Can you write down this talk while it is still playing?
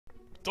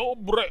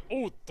Dobre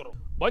utro.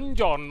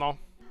 Buongiorno.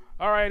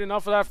 Alright,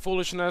 enough of that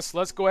foolishness.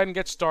 Let's go ahead and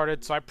get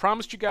started. So I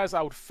promised you guys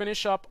I would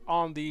finish up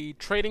on the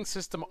trading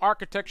system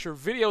architecture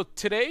video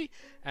today.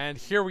 And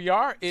here we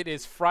are. It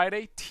is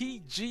Friday,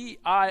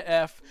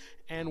 TGIF.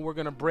 And we're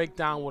going to break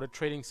down what a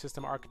trading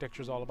system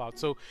architecture is all about.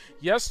 So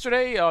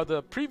yesterday,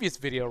 the previous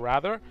video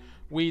rather,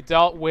 we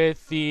dealt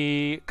with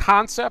the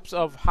concepts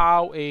of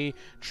how a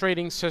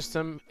trading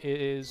system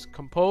is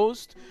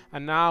composed.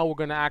 And now we're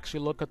going to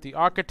actually look at the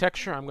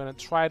architecture. I'm going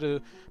to try to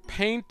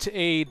paint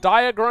a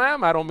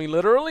diagram. I don't mean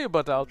literally,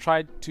 but I'll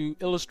try to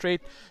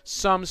illustrate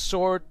some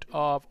sort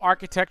of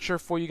architecture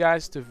for you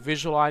guys to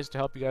visualize, to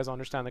help you guys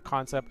understand the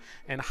concept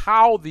and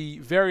how the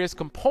various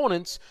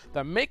components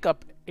that make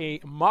up a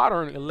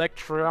modern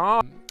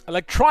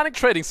electronic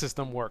trading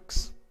system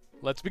works.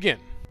 Let's begin.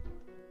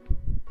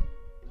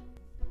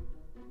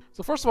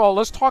 So first of all,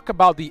 let's talk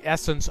about the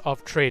essence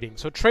of trading.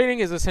 So trading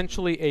is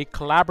essentially a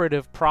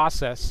collaborative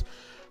process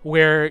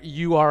where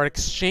you are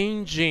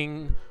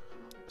exchanging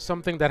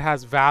something that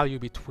has value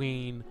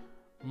between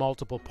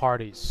multiple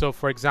parties. So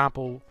for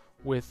example,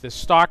 with the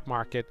stock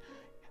market,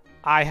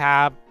 I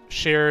have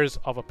shares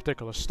of a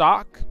particular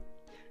stock.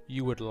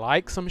 You would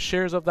like some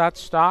shares of that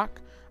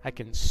stock. I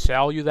can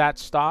sell you that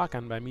stock,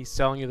 and by me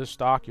selling you the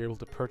stock, you're able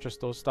to purchase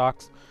those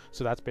stocks.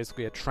 So that's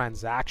basically a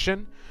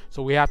transaction.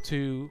 So we have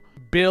to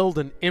build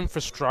an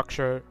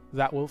infrastructure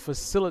that will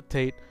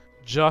facilitate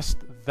just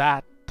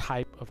that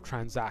type of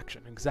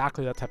transaction,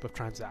 exactly that type of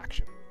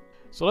transaction.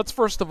 So let's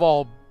first of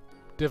all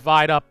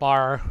divide up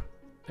our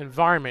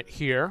environment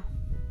here.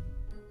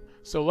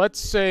 So let's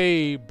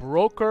say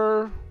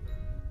broker.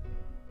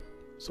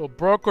 So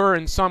broker,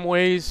 in some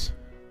ways,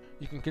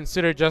 you can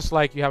consider just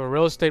like you have a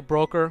real estate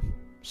broker.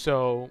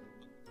 So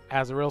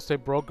as a real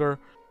estate broker,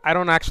 I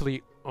don't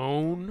actually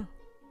own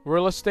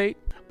real estate,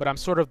 but I'm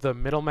sort of the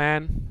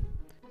middleman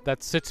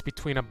that sits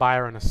between a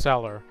buyer and a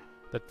seller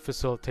that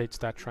facilitates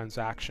that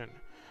transaction.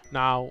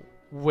 Now,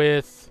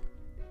 with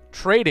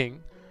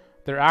trading,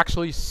 there are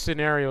actually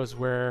scenarios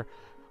where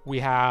we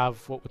have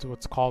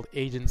what's called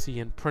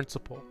agency in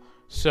principle.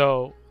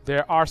 So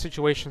there are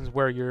situations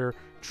where you're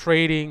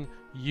trading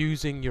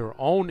using your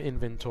own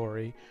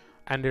inventory,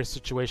 and there's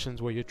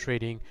situations where you're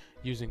trading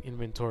using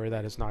inventory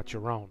that is not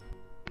your own.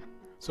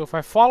 So if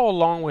I follow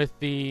along with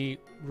the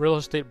real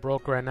estate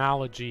broker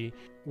analogy,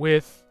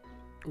 with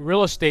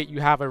real estate, you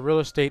have a real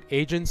estate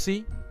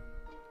agency,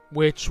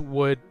 which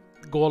would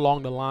go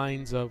along the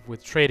lines of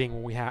with trading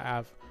when we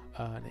have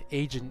an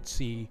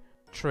agency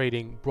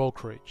trading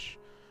brokerage.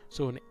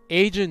 So an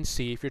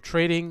agency, if you're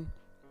trading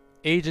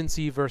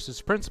agency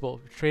versus principal,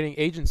 if you're trading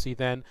agency,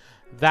 then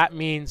that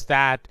means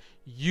that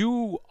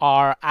you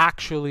are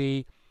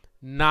actually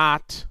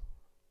not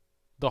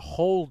the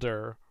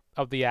holder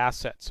of the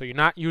asset. So you're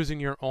not using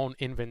your own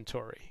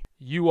inventory.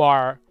 You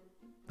are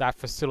that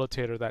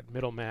facilitator, that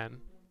middleman.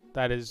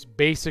 That is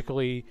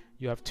basically,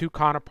 you have two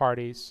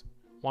counterparties.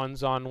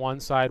 One's on one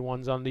side,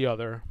 one's on the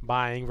other,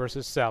 buying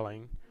versus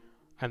selling.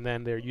 And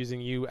then they're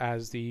using you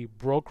as the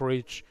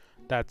brokerage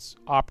that's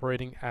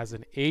operating as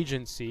an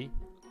agency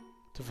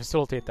to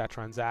facilitate that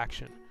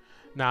transaction.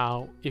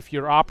 Now, if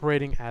you're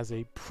operating as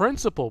a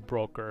principal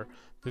broker,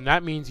 then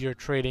that means you're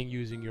trading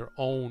using your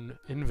own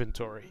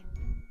inventory.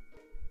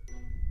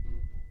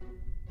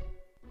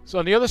 So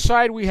on the other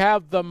side, we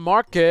have the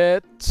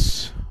market.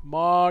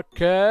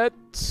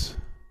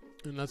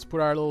 And let's put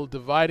our little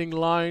dividing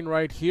line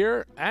right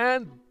here,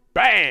 and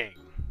bang!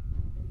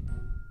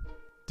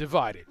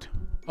 Divided.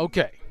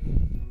 Okay.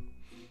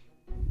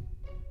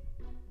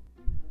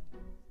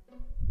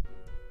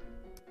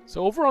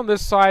 So over on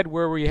this side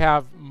where we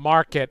have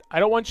market, I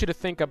don't want you to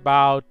think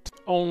about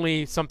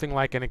only something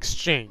like an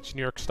exchange,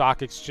 New York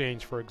Stock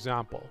Exchange, for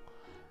example.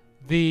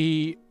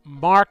 The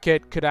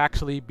market could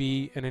actually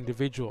be an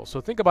individual.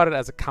 So think about it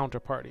as a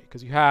counterparty,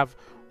 because you have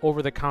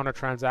over-the-counter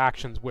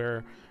transactions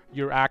where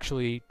you're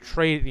actually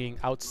trading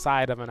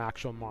outside of an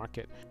actual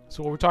market.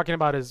 So what we're talking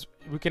about is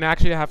we can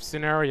actually have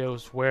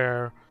scenarios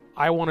where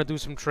I want to do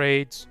some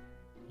trades,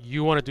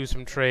 you want to do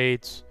some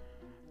trades,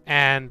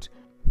 and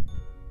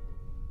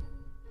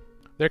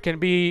there can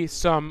be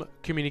some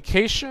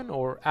communication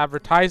or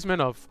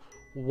advertisement of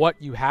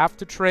what you have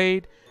to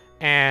trade,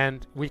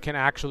 and we can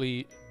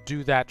actually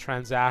do that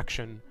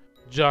transaction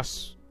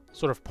just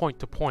sort of point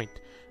to point,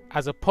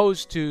 as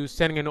opposed to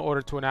sending an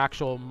order to an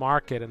actual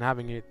market and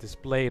having it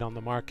displayed on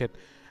the market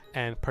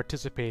and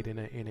participate in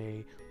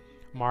a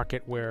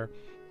market where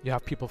you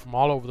have people from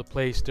all over the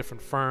place,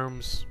 different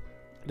firms,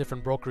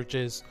 different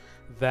brokerages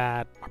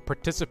that are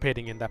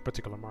participating in that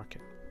particular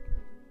market.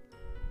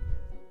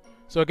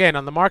 So again,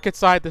 on the market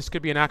side, this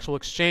could be an actual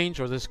exchange,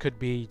 or this could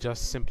be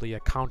just simply a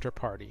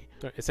counterparty,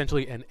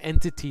 essentially an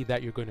entity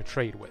that you're going to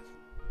trade with.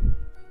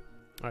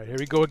 All right, here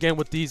we go again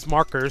with these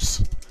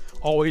markers,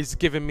 always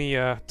giving me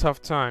a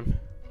tough time.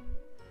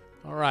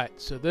 All right,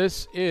 so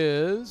this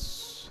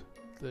is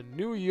the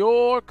New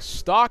York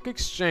Stock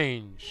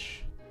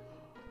Exchange.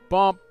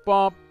 Bump,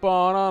 bump,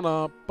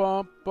 ba-da-da,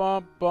 bump,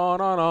 bump,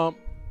 ba-da-da.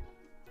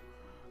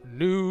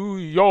 New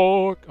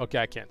York. Okay,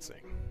 I can't sing.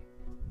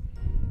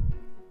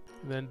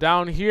 And then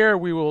down here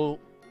we will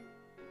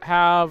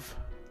have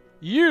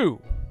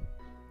you.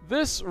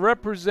 This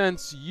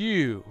represents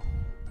you.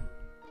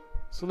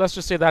 So let's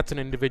just say that's an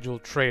individual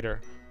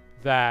trader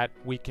that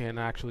we can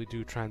actually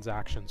do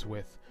transactions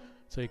with.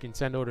 So you can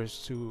send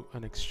orders to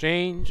an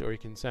exchange, or you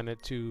can send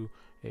it to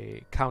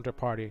a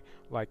counterparty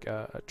like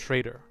a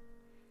trader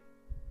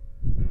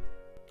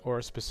or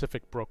a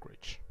specific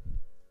brokerage.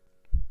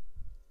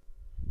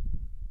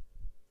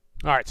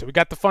 All right, so we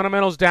got the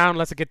fundamentals down.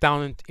 Let's get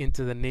down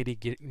into the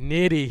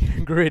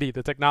nitty gritty,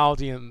 the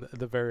technology and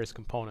the various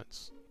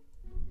components.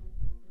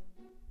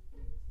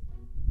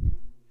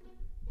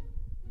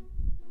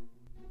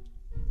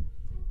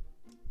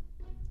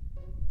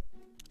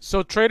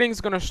 So trading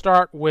is going to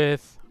start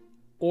with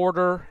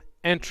order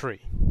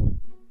entry.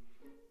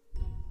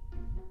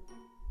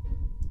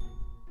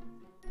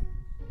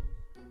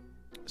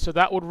 So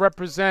that would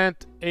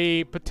represent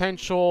a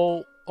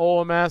potential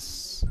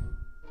OMS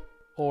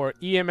or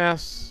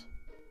EMS.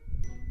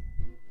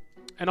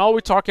 And all we're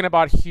talking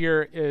about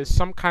here is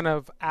some kind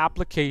of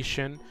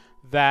application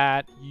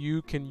that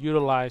you can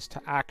utilize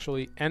to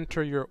actually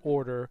enter your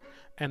order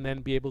and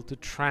then be able to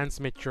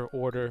transmit your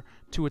order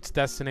to its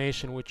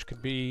destination, which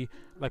could be,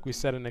 like we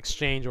said, an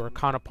exchange or a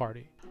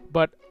counterparty.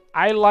 But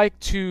I like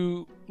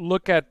to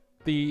look at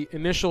the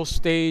initial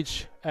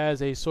stage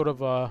as a sort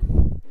of a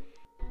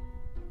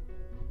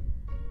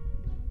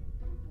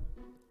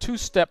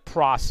two-step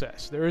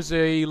process. There is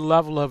a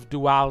level of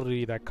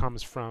duality that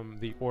comes from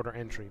the order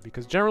entry,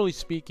 because generally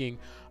speaking,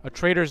 a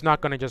trader is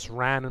not going to just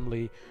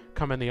randomly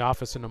come in the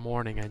office in the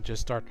morning and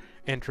just start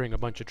entering a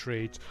bunch of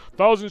trades.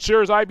 1,000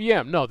 shares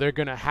IBM. No, they're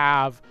going to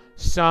have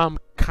some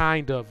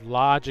kind of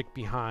logic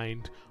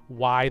behind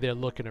why they're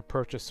looking to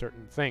purchase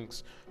certain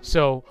things.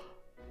 So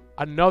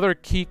another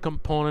key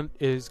component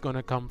is going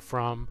to come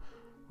from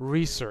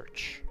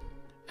research.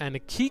 And a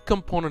key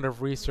component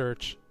of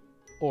research,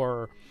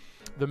 or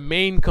the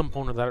main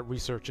component of that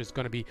research, is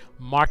going to be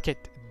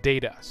market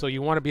data. So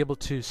you want to be able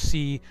to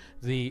see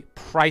the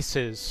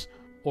prices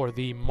or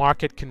the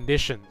market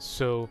conditions.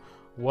 So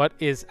what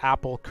is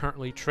Apple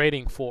currently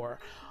trading for?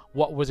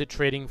 What was it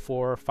trading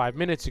for 5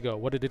 minutes ago?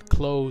 What did it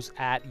close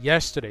at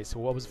yesterday? So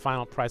what was the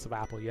final price of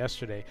Apple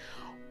yesterday?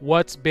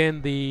 What's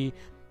been the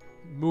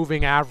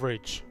moving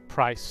average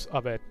price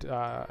of it,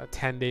 a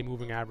 10-day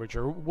moving average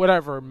or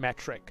whatever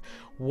metric?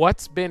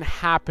 What's been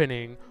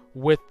happening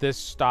with this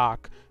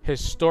stock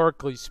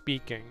historically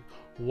speaking?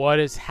 What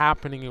is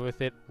happening with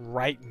it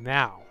right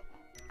now?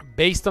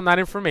 Based on that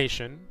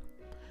information,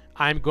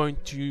 I'm going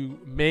to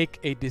make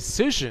a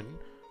decision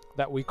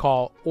that we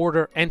call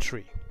order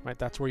entry, right?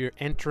 That's where you're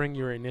entering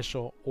your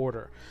initial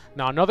order.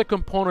 Now, another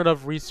component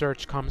of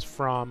research comes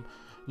from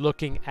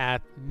looking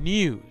at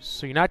news.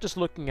 So you're not just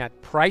looking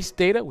at price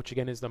data, which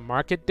again is the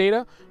market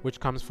data, which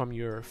comes from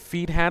your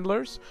feed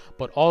handlers,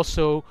 but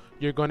also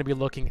you're going to be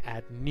looking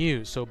at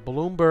news. So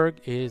Bloomberg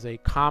is a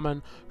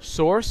common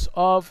source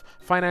of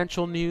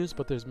financial news,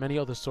 but there's many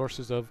other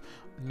sources of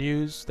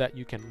news that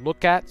you can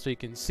look at. So you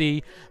can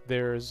see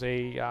there's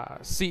a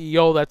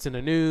CEO that's in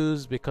the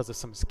news because of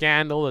some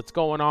scandal that's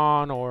going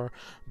on, or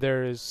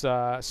there's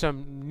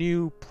some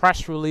new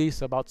press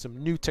release about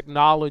some new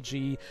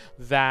technology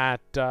that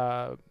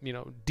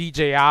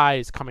DJI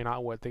is coming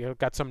out with. They've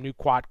got some new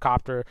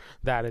quadcopter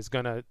that is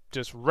going to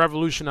just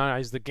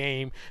revolutionize the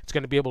game. It's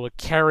going to be able to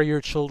carry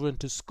your children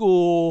to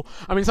school.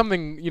 I mean,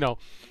 something,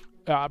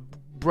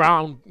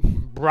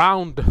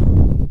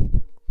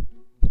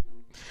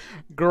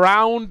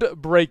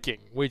 groundbreaking,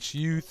 which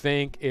you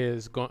think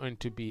is going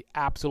to be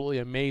absolutely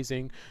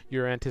amazing.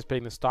 You're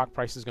anticipating the stock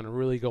price is going to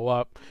really go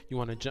up. You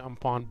want to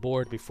jump on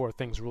board before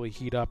things really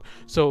heat up.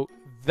 So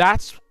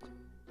that's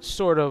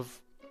sort of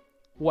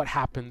what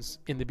happens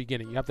in the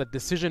beginning. You have that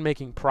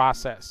decision-making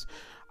process.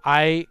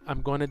 I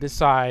am going to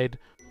decide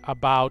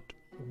about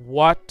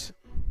what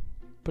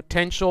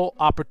potential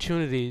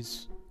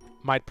opportunities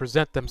might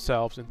present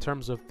themselves in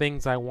terms of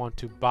things I want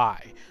to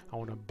buy. I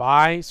want to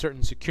buy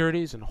certain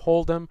securities and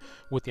hold them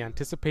with the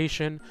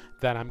anticipation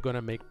that I'm going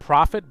to make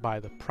profit by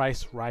the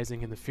price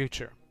rising in the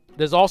future.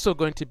 There's also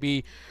going to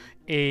be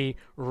a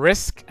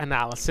risk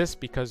analysis,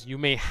 because you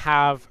may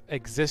have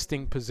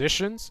existing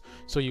positions.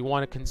 So you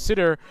want to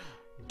consider,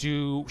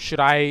 should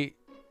I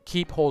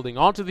keep holding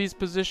on to these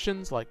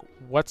positions? Like,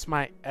 what's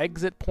my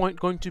exit point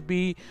going to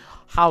be?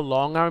 How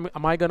long am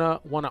I going to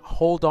want to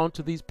hold on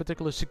to these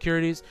particular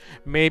securities?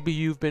 Maybe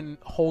you've been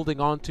holding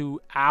on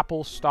to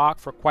Apple stock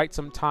for quite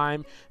some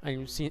time and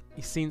you've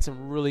seen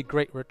some really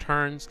great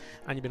returns,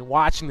 and you've been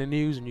watching the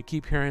news and you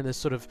keep hearing this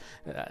sort of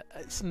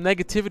some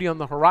negativity on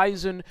the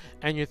horizon,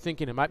 and you're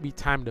thinking it might be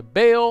time to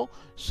bail.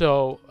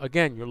 So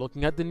again, you're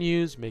looking at the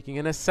news, making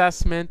an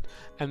assessment,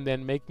 and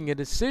then making a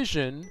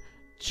decision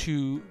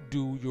to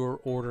do your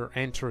order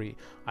entry.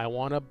 I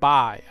want to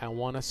buy, I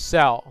want to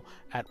sell,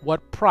 at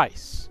what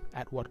price,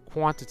 at what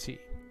quantity,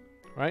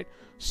 right?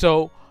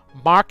 So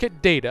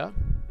market data,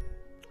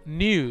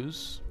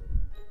 news,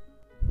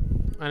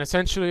 and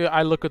essentially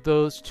I look at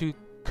those two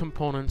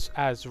components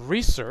as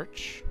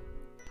research,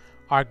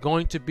 are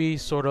going to be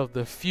sort of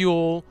the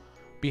fuel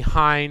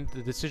behind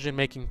the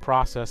decision-making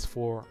process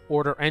for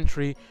order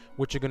entry,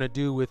 which you're going to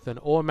do with an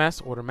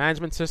OMS, order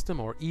management system,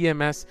 or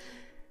EMS,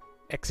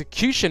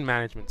 execution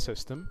management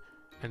system.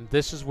 And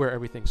this is where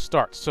everything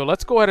starts. So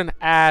let's go ahead and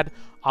add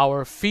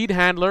our feed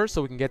handler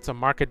so we can get some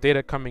market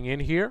data coming in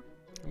here.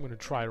 I'm going to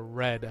try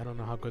red. I don't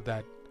know how good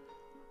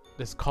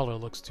this color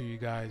looks to you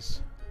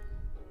guys.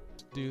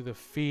 Let's do the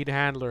feed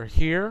handler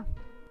here.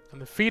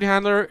 And the feed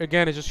handler,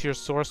 again, is just your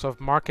source of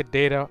market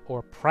data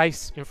or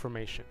price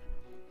information.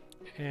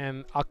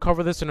 And I'll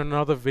cover this in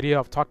another video.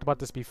 I've talked about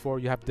this before.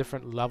 You have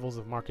different levels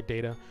of market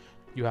data.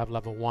 You have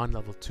level 1,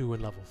 level 2,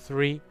 and level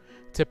 3.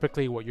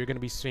 Typically, what you're going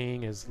to be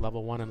seeing is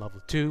level 1 and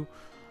level 2.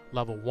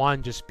 Level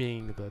 1 just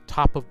being the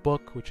top of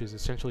book, which is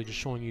essentially just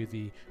showing you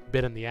the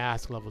bid and the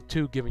ask. Level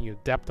 2 giving you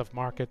depth of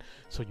market.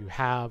 So you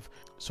have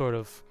sort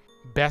of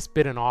best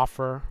bid and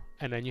offer,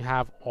 and then you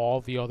have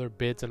all the other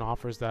bids and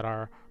offers that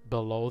are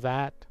below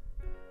that.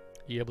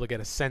 You're able to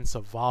get a sense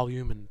of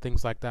volume and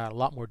things like that, a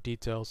lot more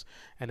details.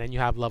 And then you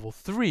have level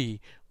 3,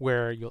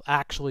 where you'll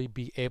actually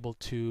be able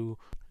to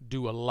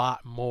do a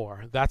lot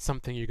more. That's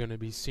something you're going to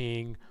be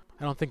seeing.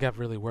 I don't think I've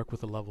really worked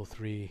with a level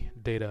 3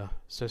 data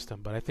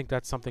system, but I think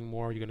that's something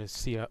more you're going to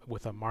see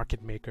with a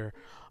market maker,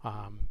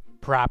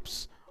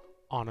 perhaps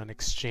on an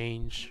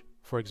exchange,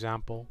 for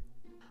example.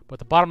 But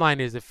the bottom line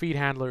is the feed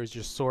handler is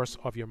your source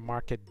of your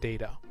market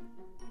data,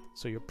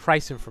 so your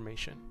price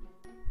information.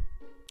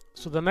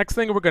 So the next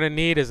thing we're going to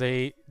need is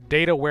a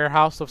data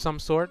warehouse of some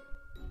sort.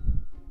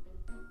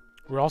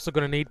 We're also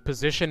going to need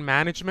position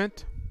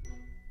management.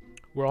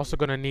 We're also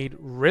going to need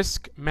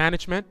risk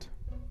management.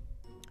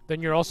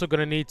 Then you're also going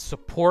to need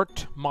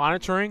support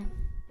monitoring.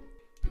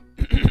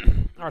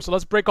 All right, so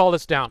let's break all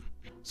this down.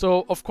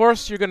 So of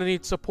course you're going to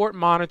need support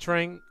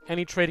monitoring.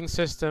 Any trading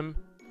system,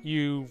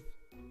 you've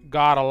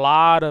got a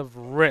lot of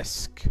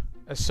risk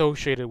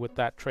associated with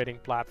that trading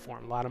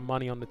platform, a lot of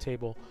money on the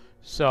table.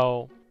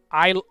 So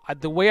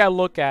the way I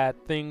look at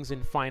things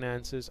in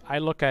finances, I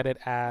look at it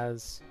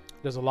as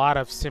there's a lot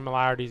of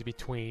similarities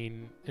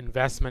between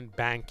investment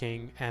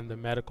banking and the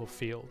medical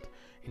field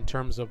in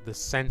terms of the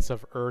sense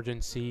of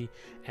urgency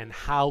and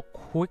how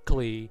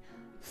quickly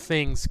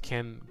things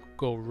can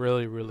go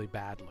really, really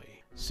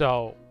badly.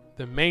 So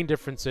the main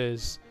difference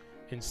is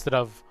instead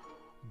of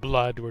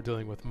blood, we're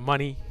dealing with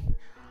money.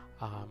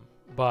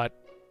 But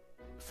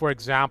for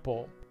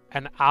example,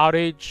 an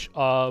outage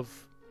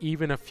of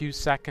even a few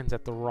seconds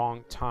at the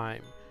wrong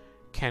time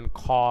can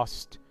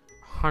cost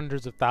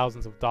hundreds of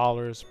thousands of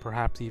dollars,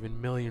 perhaps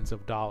even millions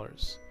of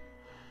dollars.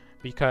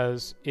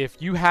 Because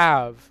if you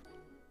have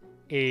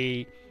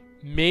a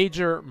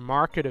major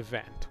market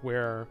event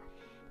where,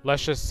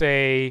 let's just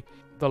say,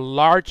 the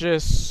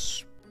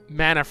largest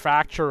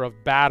manufacturer of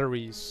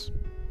batteries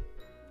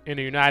in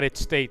the United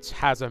States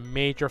has a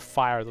major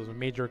fire, there's a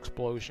major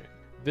explosion.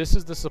 This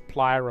is the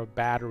supplier of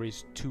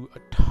batteries to a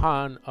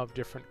ton of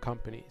different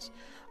companies.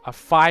 A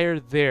fire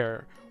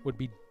there would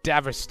be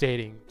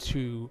devastating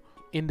to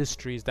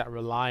industries that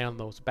rely on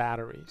those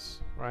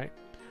batteries, right?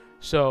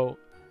 So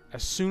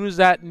as soon as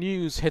that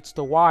news hits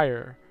the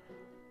wire,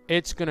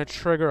 it's going to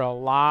trigger a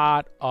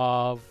lot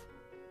of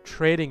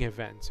trading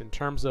events in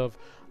terms of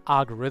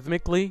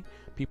algorithmically.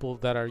 People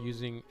that are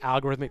using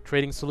algorithmic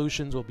trading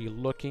solutions will be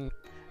looking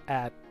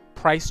at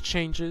price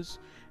changes,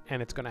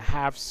 and it's going to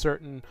have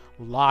certain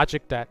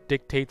logic that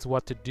dictates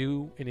what to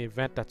do in the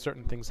event that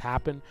certain things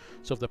happen.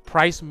 So if the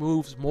price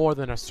moves more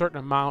than a certain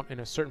amount in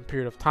a certain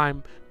period of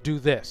time, do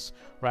this,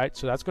 right?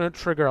 So that's going to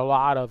trigger a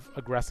lot of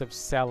aggressive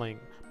selling,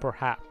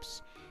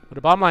 perhaps. But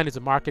the bottom line is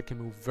the market can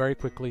move very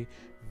quickly,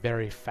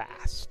 very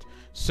fast.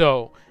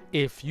 So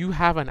if you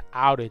have an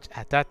outage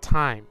at that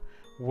time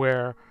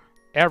where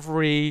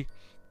every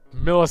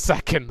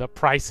millisecond the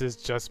price is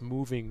just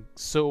moving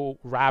so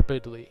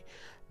rapidly,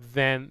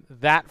 then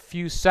that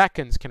few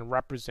seconds can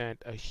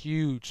represent a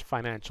huge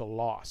financial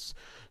loss.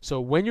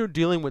 So when you're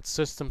dealing with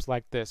systems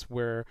like this,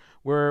 where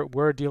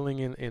we're dealing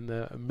in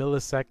the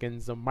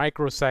milliseconds, the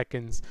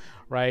microseconds,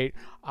 right?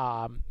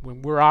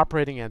 When we're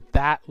operating at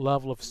that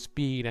level of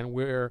speed and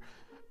we're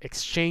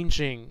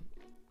exchanging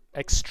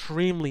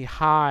extremely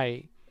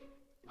high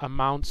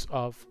amounts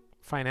of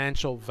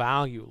financial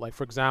value, like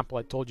for example,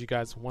 I told you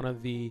guys one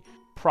of the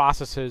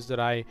processes that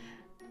I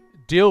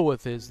deal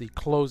with is the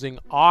closing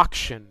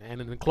auction,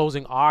 and in the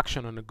closing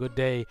auction on a good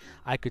day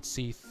I could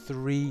see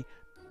 $3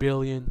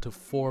 billion to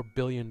 $4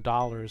 billion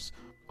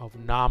of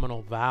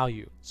nominal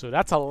value. So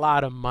that's a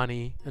lot of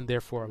money and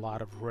therefore a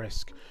lot of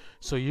risk.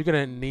 So you're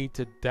going to need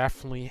to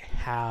definitely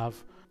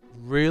have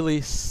really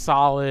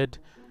solid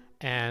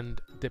and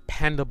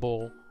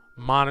dependable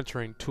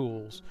monitoring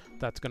tools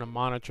that's going to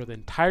monitor the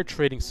entire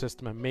trading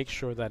system and make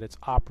sure that it's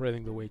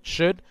operating the way it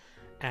should,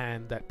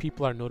 and that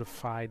people are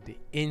notified the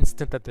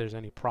instant that there's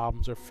any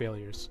problems or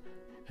failures.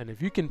 And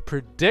if you can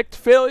predict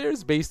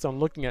failures based on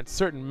looking at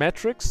certain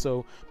metrics,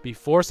 so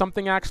before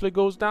something actually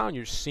goes down,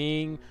 you're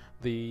seeing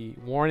the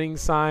warning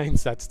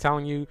signs that's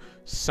telling you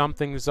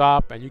something's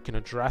up and you can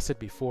address it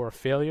before a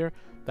failure,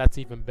 that's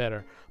even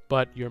better.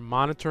 But your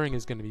monitoring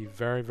is going to be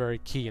very, very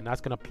key, and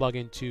that's going to plug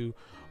into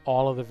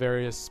all of the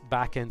various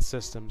back-end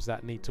systems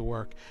that need to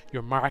work.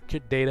 Your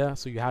market data,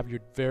 so you have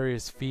your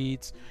various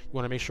feeds. You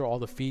want to make sure all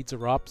the feeds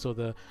are up so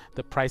the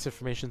price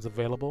information is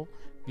available.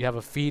 You have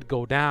a feed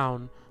go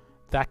down,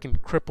 that can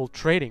cripple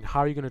trading.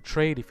 How are you going to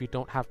trade if you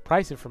don't have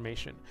price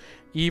information?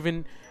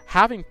 Even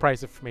having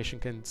price information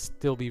can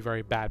still be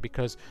very bad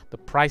because the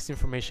price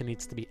information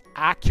needs to be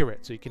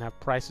accurate. So you can have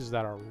prices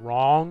that are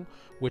wrong,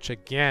 which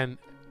again,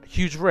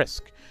 huge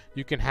risk.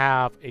 You can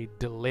have a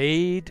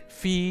delayed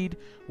feed,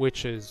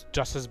 which is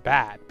just as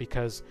bad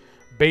because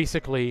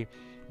basically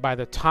by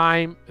the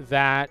time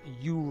that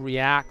you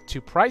react to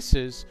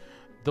prices,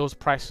 those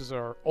prices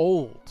are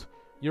old.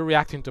 You're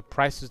reacting to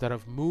prices that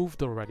have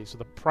moved already. So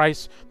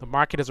the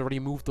market has already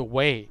moved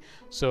away.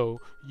 So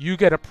you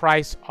get a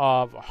price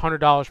of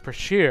 $100 per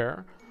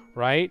share,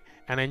 right?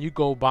 And then you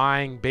go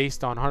buying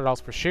based on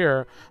 $100 per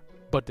share.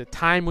 But the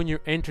time when you're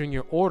entering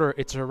your order,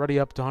 it's already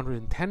up to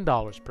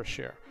 $110 per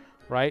share,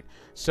 right?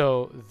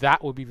 So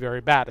that would be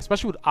very bad,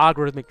 especially with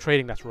algorithmic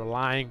trading that's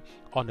relying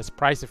on this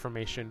price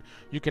information.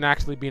 You can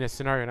actually be in a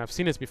scenario, and I've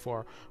seen this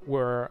before,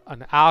 where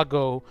an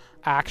algo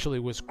actually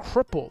was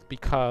crippled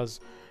because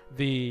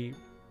the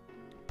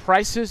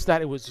prices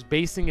that it was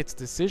basing its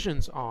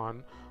decisions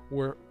on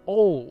were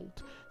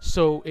old.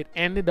 So it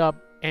ended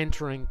up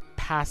entering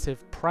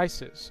passive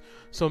prices.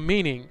 So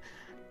meaning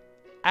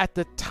at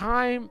the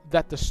time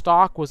that the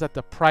stock was at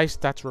the price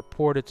that's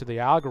reported to the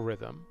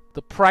algorithm,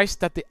 the price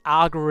that the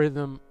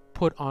algorithm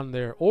put on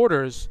their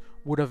orders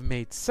would have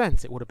made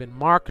sense. It would have been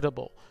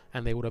marketable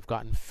and they would have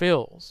gotten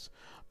fills.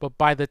 But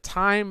by the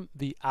time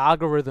the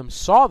algorithm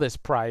saw this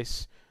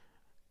price,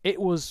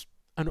 it was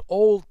an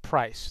old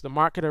price. The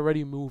market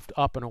already moved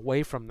up and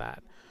away from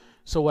that.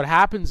 So what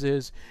happens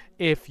is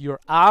if your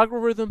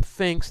algorithm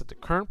thinks that the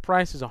current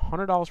price is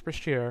 $100 per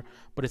share,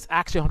 but it's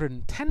actually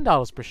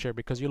 $110 per share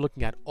because you're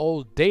looking at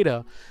old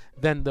data,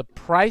 then the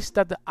price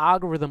that the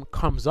algorithm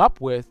comes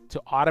up with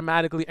to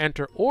automatically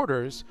enter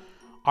orders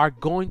are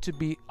going to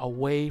be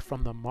away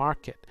from the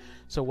market.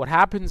 So what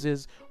happens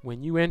is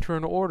when you enter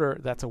an order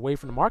that's away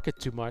from the market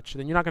too much,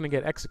 then you're not going to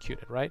get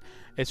executed, right?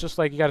 It's just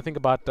like you got to think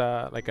about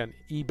like an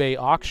eBay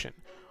auction,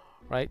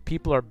 right?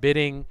 People are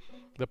bidding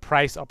the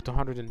price up to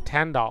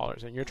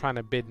 $110 and you're trying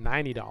to bid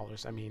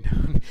 $90. I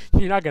mean,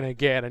 you're not going to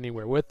get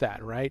anywhere with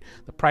that, right?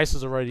 The price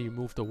has already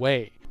moved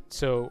away.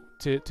 So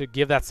to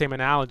give that same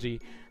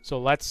analogy, so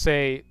let's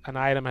say an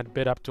item had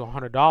bid up to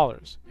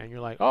 $100 and you're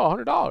like, oh,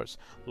 $100,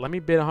 let me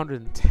bid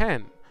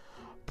 110.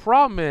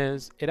 Problem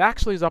is, it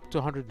actually is up to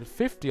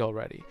 150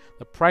 already.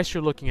 The price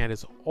you're looking at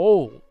is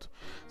old.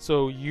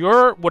 So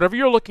whatever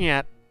you're looking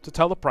at to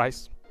tell the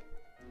price,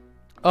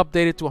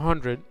 updated to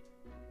 100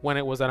 when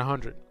it was at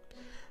 100.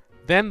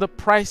 Then the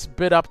price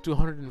bid up to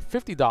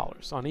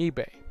 $150 on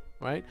eBay,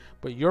 right?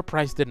 But your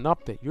price didn't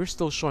update. You're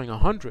still showing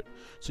 100.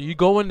 So you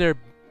go in there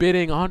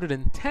bidding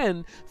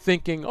 110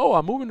 thinking, oh,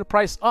 I'm moving the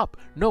price up.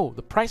 No,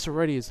 the price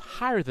already is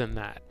higher than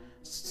that.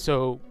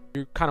 So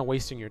you're kind of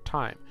wasting your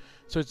time.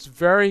 So it's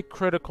very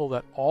critical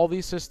that all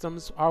these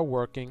systems are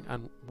working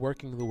and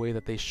working the way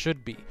that they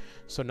should be.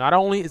 So not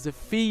only is the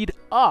feed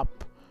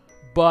up,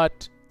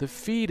 but the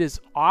feed is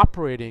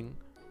operating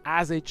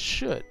as it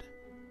should.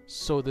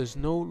 So there's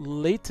no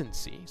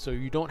latency. So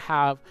you don't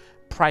have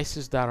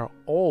prices that are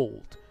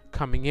old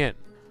coming in,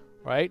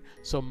 right?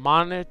 So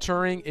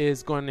monitoring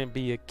is going to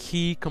be a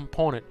key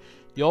component.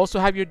 You also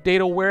have your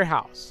data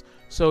warehouse.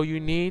 So you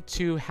need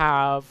to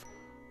have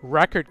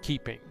record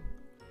keeping.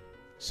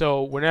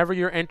 So whenever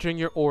you're entering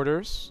your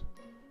orders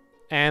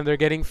and they're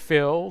getting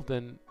filled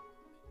and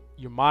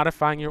you're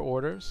modifying your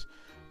orders,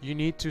 you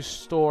need to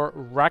store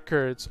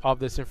records of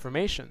this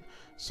information.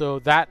 So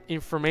that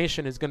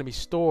information is going to be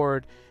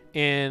stored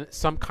in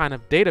some kind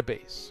of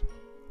database.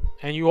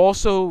 And you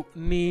also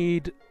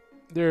need,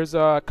 there's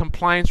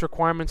compliance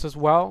requirements as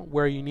well,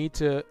 where you need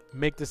to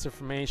make this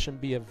information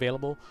be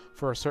available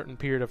for a certain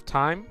period of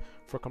time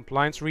for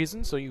compliance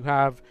reasons. So you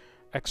have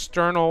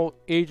external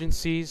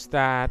agencies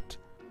that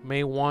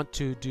may want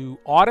to do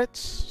audits.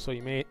 So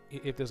you may,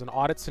 if there's an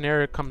audit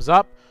scenario comes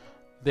up,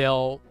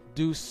 they'll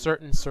do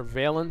certain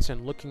surveillance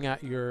and looking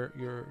at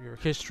your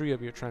history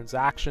of your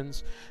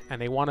transactions,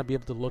 and they want to be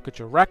able to look at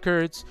your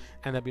records,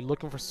 and they'll be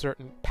looking for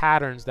certain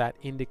patterns that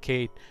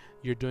indicate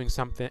you're doing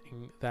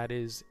something that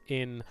is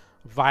in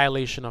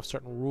violation of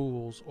certain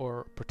rules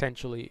or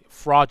potentially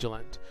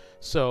fraudulent.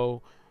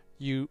 So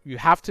you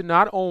have to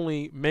not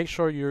only make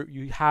sure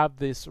you have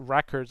these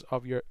records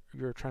of your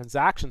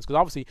transactions, because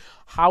obviously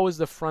how is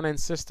the front end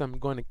system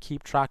going to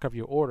keep track of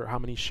your order, how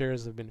many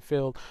shares have been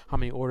filled, how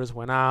many orders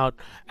went out,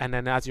 and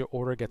then as your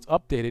order gets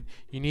updated,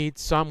 you need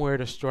somewhere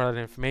to store that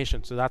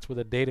information. So that's where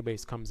the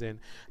database comes in,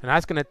 and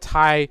that's going to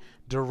tie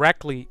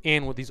directly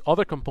in with these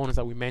other components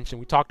that we mentioned.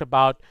 We talked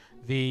about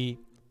the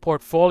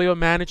portfolio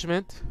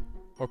management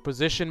or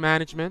position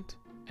management,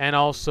 and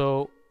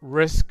also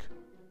risk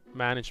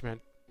management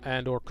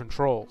and or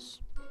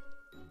controls.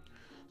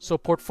 So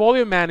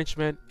portfolio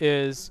management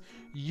is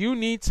you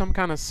need some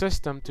kind of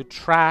system to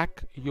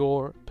track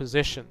your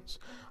positions.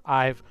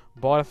 I've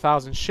bought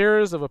 1,000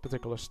 shares of a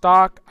particular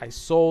stock. I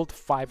sold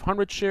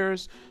 500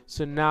 shares.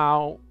 So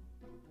now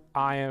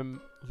I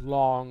am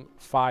long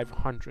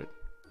 500,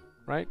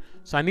 right?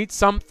 So I need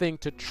something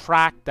to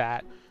track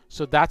that.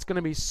 So that's going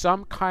to be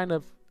some kind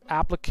of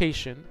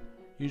application,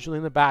 usually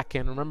in the back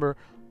end. Remember,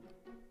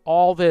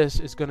 all this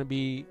is going to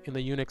be in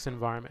the Unix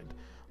environment.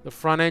 The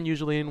front end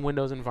usually in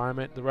Windows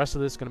environment. The rest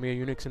of this is going to be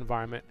a Unix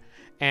environment.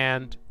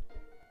 And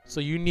so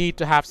you need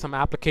to have some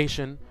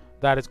application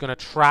that is going to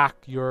track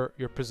your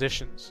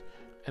positions.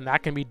 And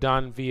that can be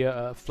done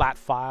via a flat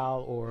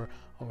file or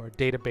a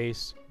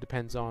database,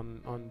 depends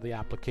on the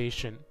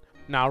application.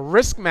 Now,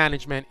 risk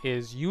management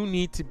is you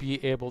need to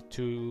be able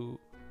to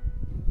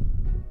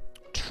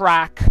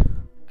track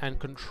and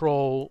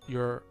control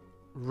your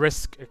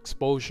risk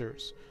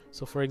exposures.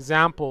 So for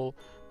example,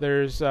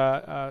 there's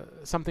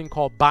something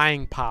called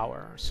buying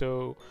power.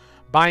 So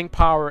buying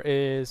power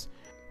is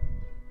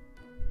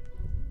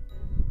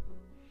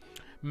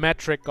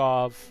metric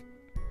of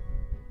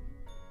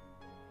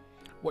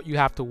what you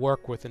have to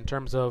work with in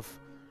terms of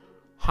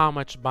how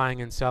much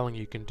buying and selling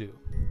you can do.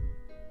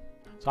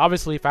 So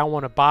obviously, if I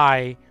want to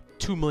buy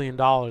 $2 million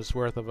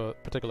worth of a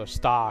particular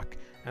stock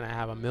and I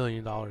have $1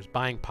 million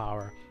buying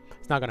power,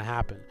 it's not going to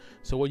happen.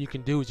 So what you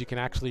can do is you can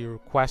actually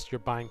request your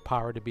buying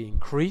power to be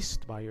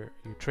increased by your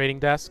trading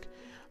desk,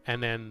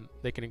 and then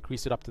they can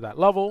increase it up to that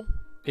level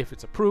if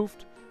it's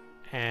approved,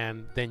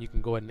 and then you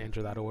can go ahead and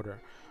enter that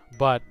order.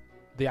 But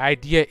the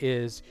idea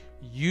is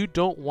you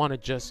don't want to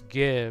just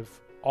give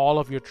all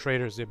of your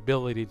traders the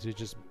ability to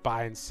just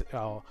buy and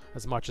sell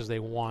as much as they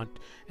want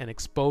and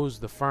expose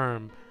the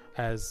firm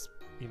as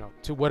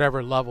to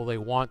whatever level they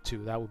want to.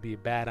 That would be a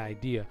bad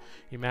idea.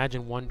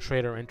 Imagine one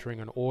trader entering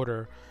an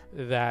order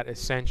that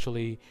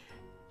essentially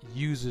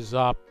uses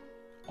up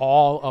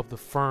all of the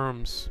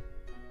firm's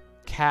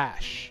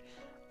cash,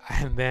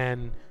 and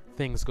then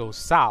things go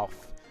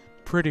south.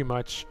 Pretty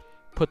much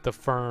put the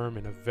firm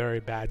in a very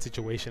bad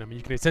situation. I mean,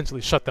 you can essentially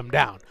shut them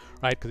down,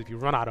 right? Because if you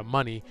run out of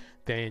money,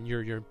 then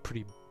you're in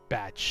pretty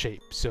bad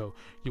shape. So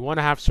you want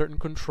to have certain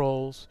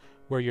controls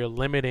where you're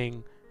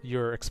limiting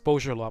your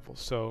exposure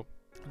levels. So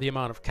the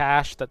amount of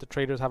cash that the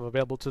traders have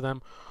available to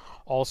them,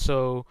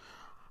 also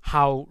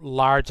how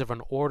large of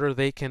an order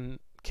they can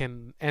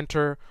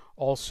enter.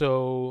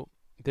 Also,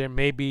 there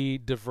may be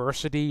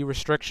diversity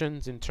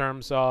restrictions in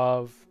terms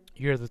of,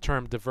 you hear the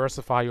term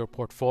diversify your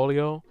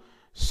portfolio.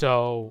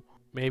 So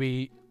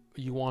maybe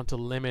you want to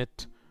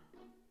limit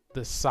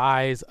the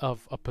size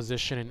of a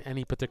position in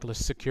any particular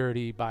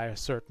security by a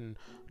certain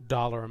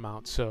dollar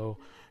amount. So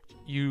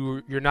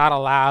you're not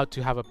allowed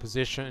to have a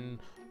position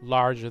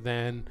larger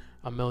than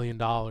 $1 million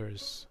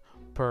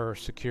per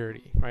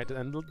security, right?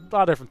 And a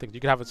lot of different things. You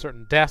could have a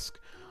certain desk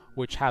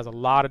which has a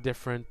lot of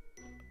different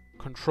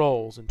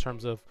controls in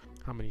terms of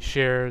how many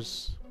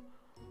shares,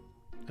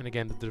 and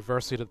again, the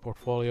diversity of the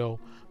portfolio.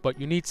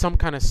 But you need some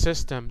kind of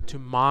system to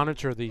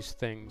monitor these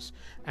things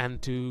and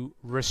to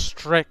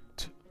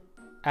restrict,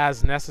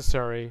 as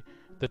necessary,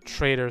 the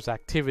trader's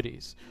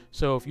activities.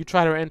 So if you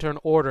try to enter an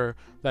order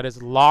that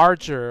is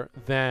larger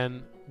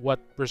than what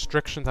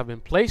restrictions have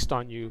been placed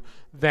on you,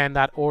 then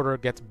that order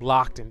gets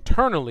blocked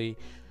internally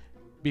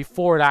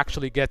before it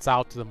actually gets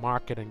out to the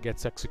market and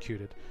gets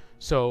executed.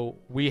 So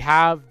we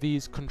have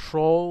these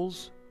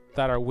controls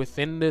that are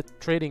within the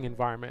trading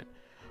environment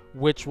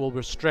which will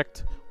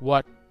restrict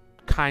what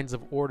kinds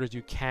of orders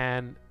you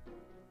can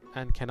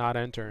and cannot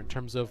enter in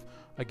terms of,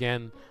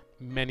 again,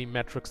 many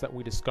metrics that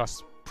we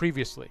discussed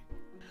previously.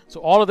 So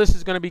all of this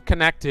is going to be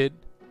connected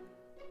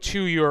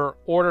to your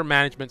order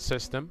management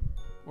system,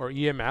 or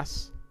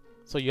EMS.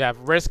 So you have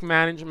risk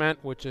management,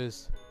 which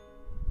is,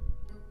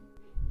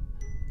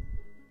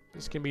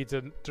 this can be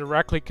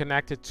directly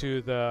connected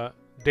to the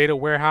data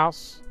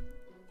warehouse,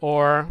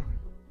 or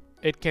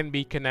it can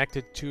be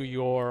connected to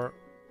your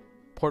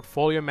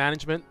portfolio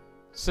management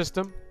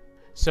system.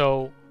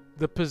 So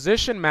the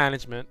position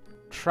management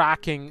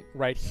tracking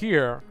right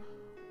here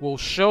will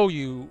show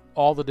you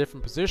all the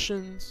different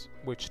positions,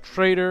 which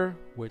trader,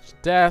 which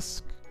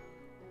desk,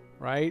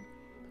 right?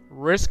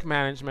 Risk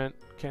management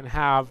can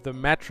have the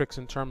metrics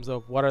in terms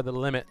of what are the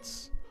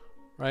limits,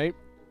 right?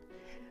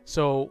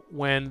 So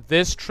when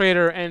this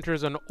trader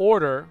enters an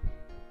order,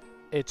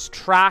 it's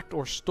tracked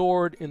or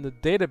stored in the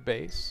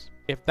database.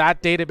 If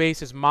that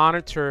database is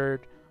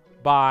monitored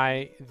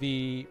by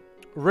the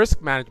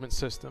risk management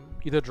system,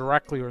 either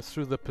directly or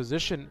through the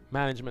position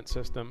management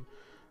system,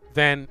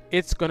 then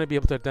it's going to be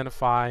able to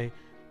identify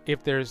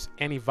if there's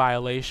any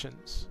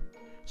violations.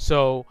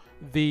 So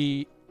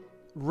the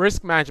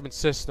risk management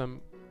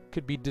system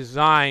could be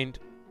designed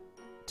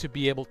to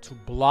be able to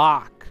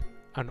block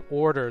an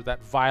order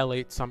that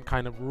violates some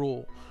kind of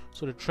rule.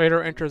 So the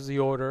trader enters the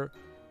order,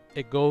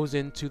 it goes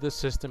into the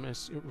system,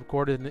 it's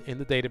recorded in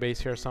the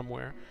database here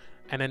somewhere,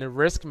 and then the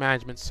risk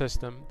management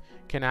system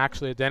can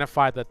actually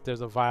identify that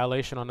there's a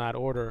violation on that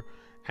order,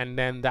 and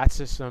then that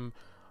system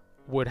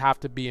would have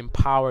to be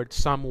empowered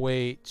some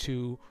way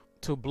to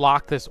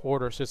block this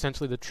order. So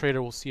essentially the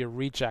trader will see a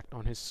reject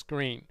on his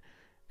screen,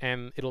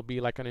 and it'll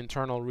be like an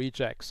internal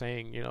reject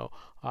saying,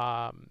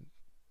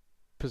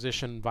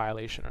 position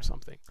violation or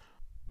something.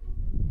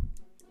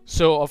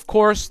 So of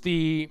course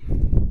the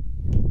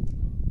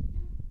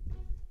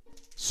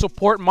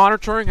support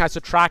monitoring has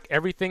to track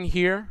everything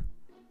here.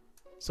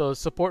 So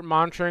support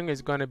monitoring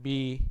is going to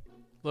be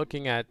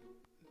looking at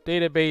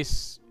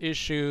database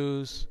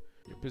issues,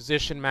 your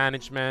position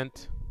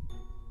management.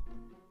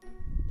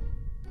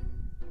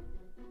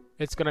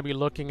 It's going to be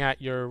looking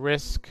at your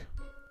risk.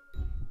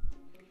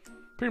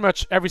 Pretty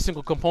much every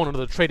single component of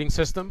the trading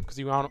system, because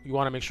you want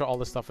to make sure all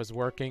this stuff is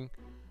working.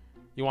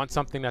 You want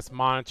something that's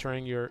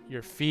monitoring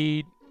your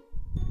feed.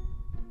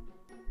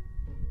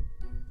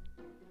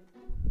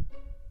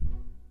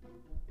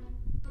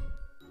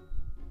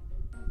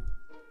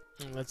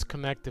 And let's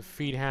connect the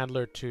feed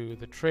handler to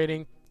the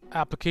trading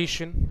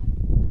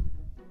application.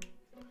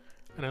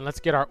 And then let's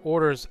get our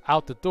orders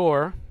out the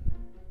door.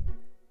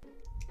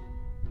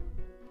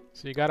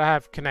 So you got to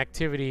have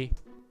connectivity,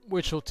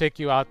 which will take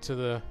you out to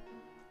the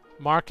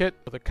market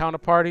with a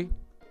counterparty.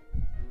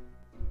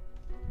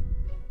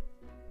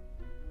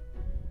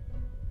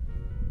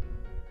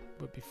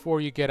 But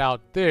before you get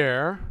out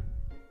there,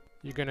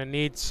 you're going to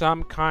need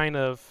some kind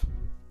of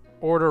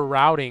order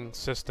routing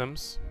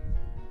systems.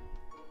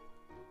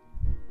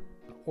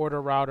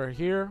 Order router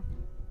here.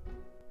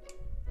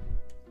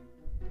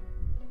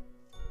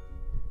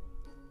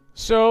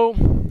 So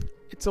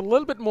it's a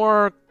little bit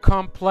more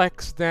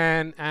complex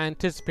than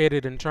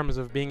anticipated in terms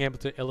of being able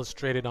to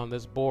illustrate it on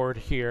this board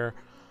here.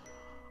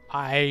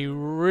 I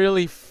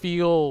really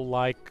feel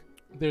like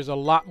there's a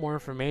lot more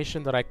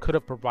information that I could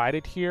have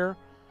provided here,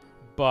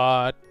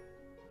 but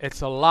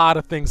it's a lot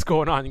of things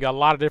going on. You got a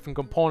lot of different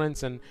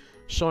components, and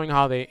showing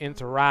how they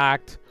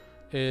interact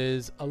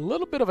is a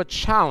little bit of a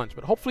challenge,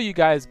 but hopefully you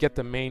guys get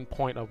the main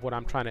point of what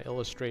I'm trying to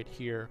illustrate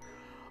here.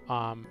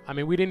 I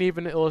mean, we didn't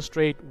even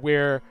illustrate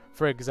where,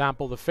 for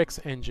example, the fix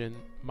engine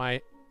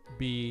might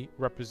be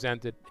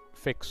represented,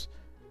 fix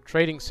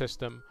trading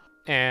system,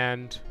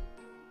 and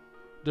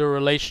the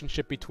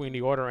relationship between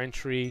the order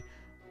entry,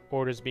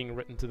 orders being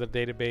written to the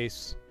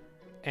database,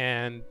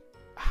 and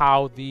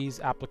how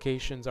these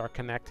applications are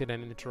connected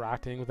and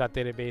interacting with that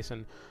database,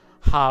 and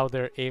how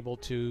they're able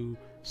to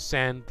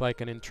send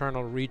like an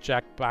internal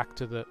reject back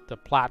to the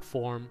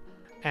platform.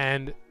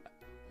 And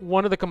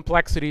one of the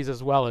complexities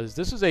as well is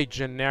this is a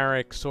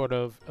generic sort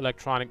of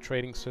electronic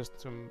trading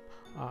system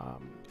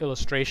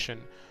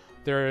illustration.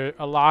 There are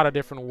a lot of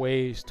different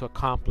ways to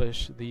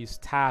accomplish these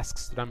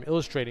tasks that I'm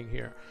illustrating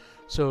here.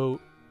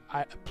 So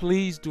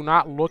please do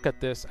not look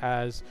at this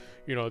as,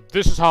 you know,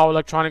 this is how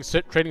electronic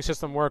trading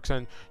system works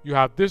and you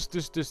have this.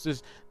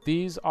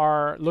 These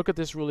are, look at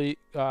this really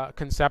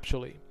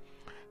conceptually.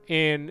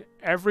 In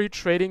every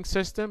trading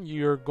system,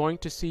 you're going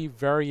to see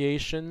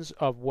variations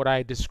of what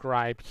I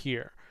described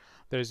here.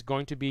 There's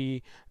going to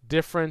be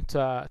different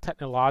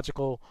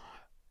technological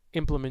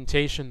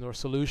implementation or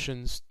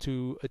solutions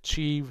to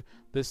achieve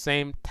the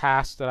same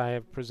task that I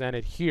have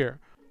presented here.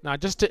 Now,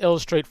 just to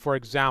illustrate, for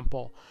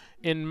example,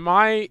 in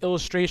my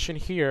illustration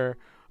here,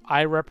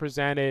 I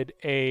represented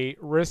a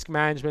risk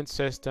management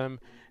system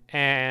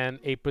and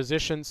a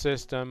position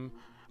system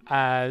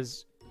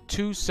as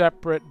two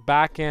separate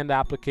back-end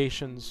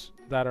applications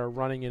that are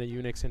running in a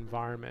Unix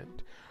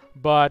environment.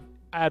 But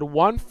at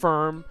one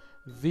firm,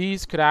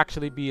 these could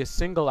actually be a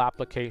single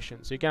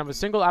application. So you can have a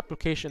single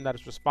application that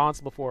is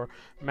responsible for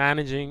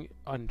managing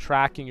and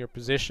tracking your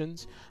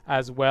positions,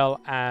 as well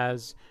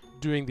as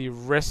doing the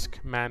risk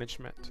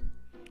management.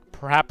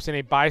 Perhaps in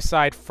a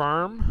buy-side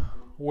firm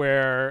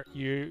where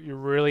you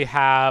really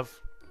have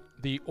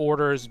the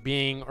orders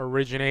being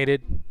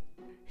originated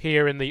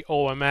here in the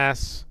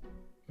OMS.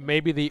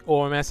 Maybe the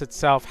OMS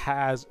itself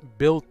has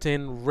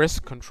built-in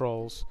risk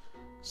controls,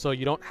 so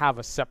you don't have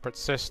a separate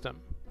system.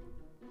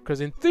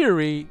 Because in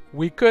theory,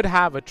 we could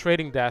have a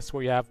trading desk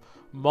where you have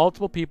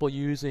multiple people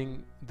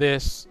using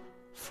this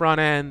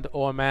front-end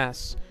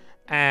OMS,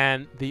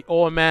 and the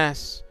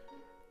OMS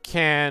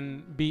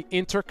can be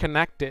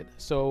interconnected.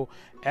 So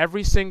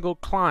every single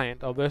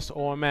client of this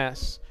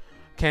OMS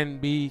can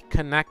be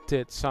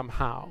connected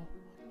somehow,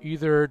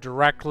 either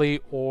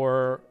directly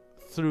or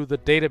through the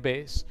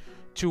database,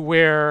 to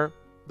where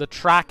the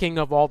tracking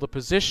of all the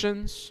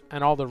positions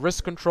and all the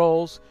risk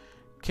controls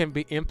can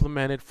be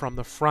implemented from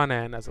the front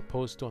end as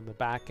opposed to on the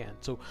back end.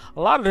 So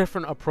a lot of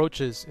different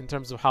approaches in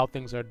terms of how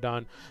things are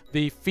done.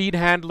 The feed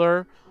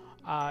handler,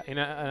 in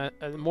a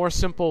more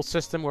simple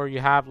system where you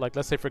have, like,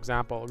 let's say for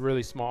example, a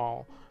really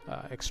small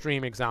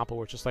extreme example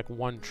where it's just like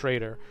one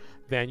trader,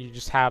 then you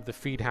just have the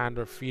feed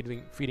handler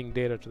feeding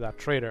data to that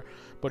trader.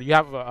 But you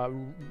have a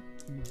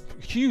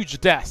huge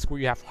desk where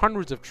you have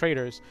hundreds of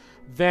traders,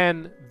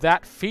 then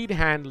that feed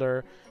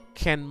handler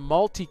can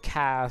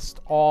multicast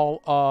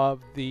all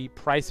of the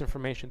price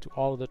information to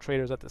all of the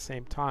traders at the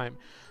same time.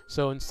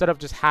 So instead of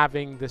just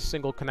having this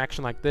single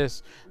connection like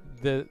this,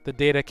 the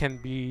data can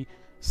be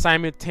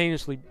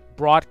simultaneously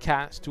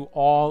broadcast to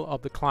all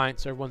of the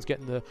clients. Everyone's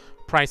getting the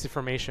price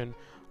information,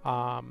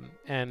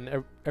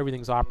 and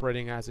everything's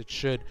operating as it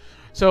should.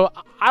 So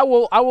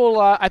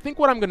I think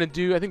what I'm going to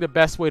do, I think the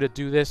best way to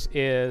do this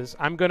is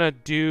I'm going to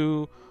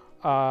do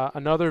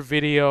another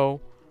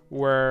video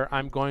where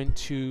I'm going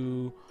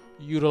to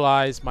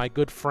utilize my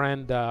good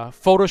friend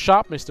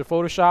Photoshop, Mr.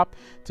 Photoshop,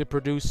 to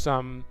produce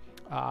some.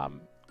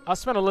 I'll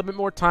spend a little bit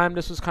more time.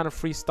 This was kind of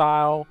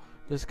freestyle,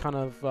 just kind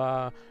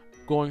of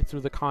going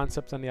through the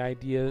concepts and the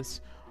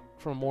ideas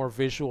from a more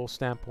visual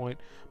standpoint.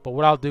 But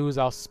what I'll do is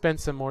I'll spend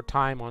some more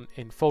time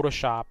in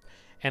Photoshop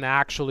and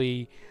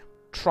actually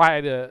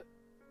try to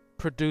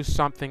produce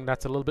something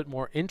that's a little bit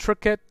more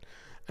intricate.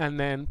 And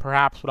then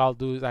perhaps what I'll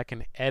do is I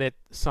can edit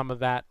some of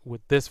that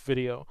with this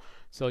video.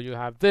 So you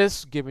have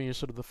this giving you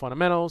sort of the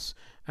fundamentals,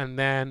 and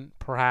then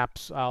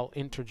perhaps I'll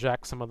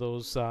interject some of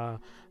those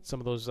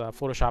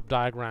Photoshop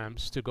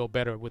diagrams to go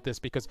better with this.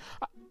 Because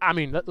I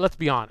mean, let's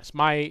be honest,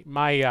 I'm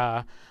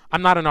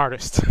not an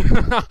artist.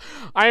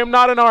 I am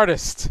not an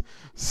artist.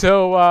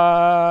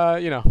 So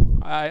you know,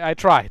 I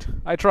tried.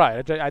 I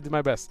did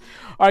my best.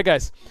 All right,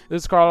 guys,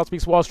 this is Carl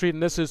Speaks Wall Street,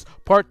 and this is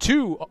part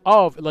 2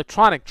 of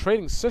electronic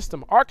trading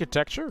system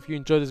architecture. If you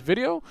enjoyed this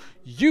video,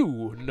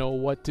 you know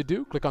what to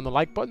do. Click on the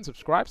like button,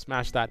 subscribe,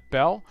 smash that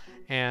bell,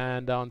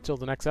 and until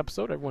the next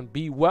episode, everyone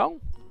be well.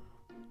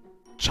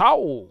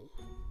 Ciao.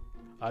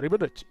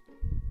 Arrivederci.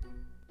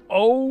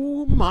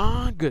 Oh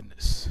my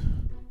goodness.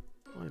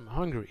 I'm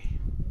hungry.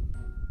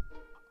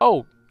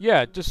 Oh,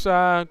 yeah, just go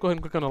ahead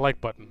and click on the like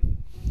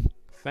button.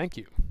 Thank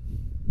you.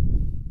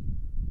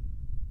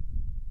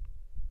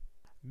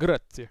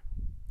 Grazie.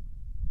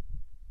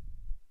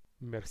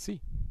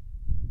 Merci.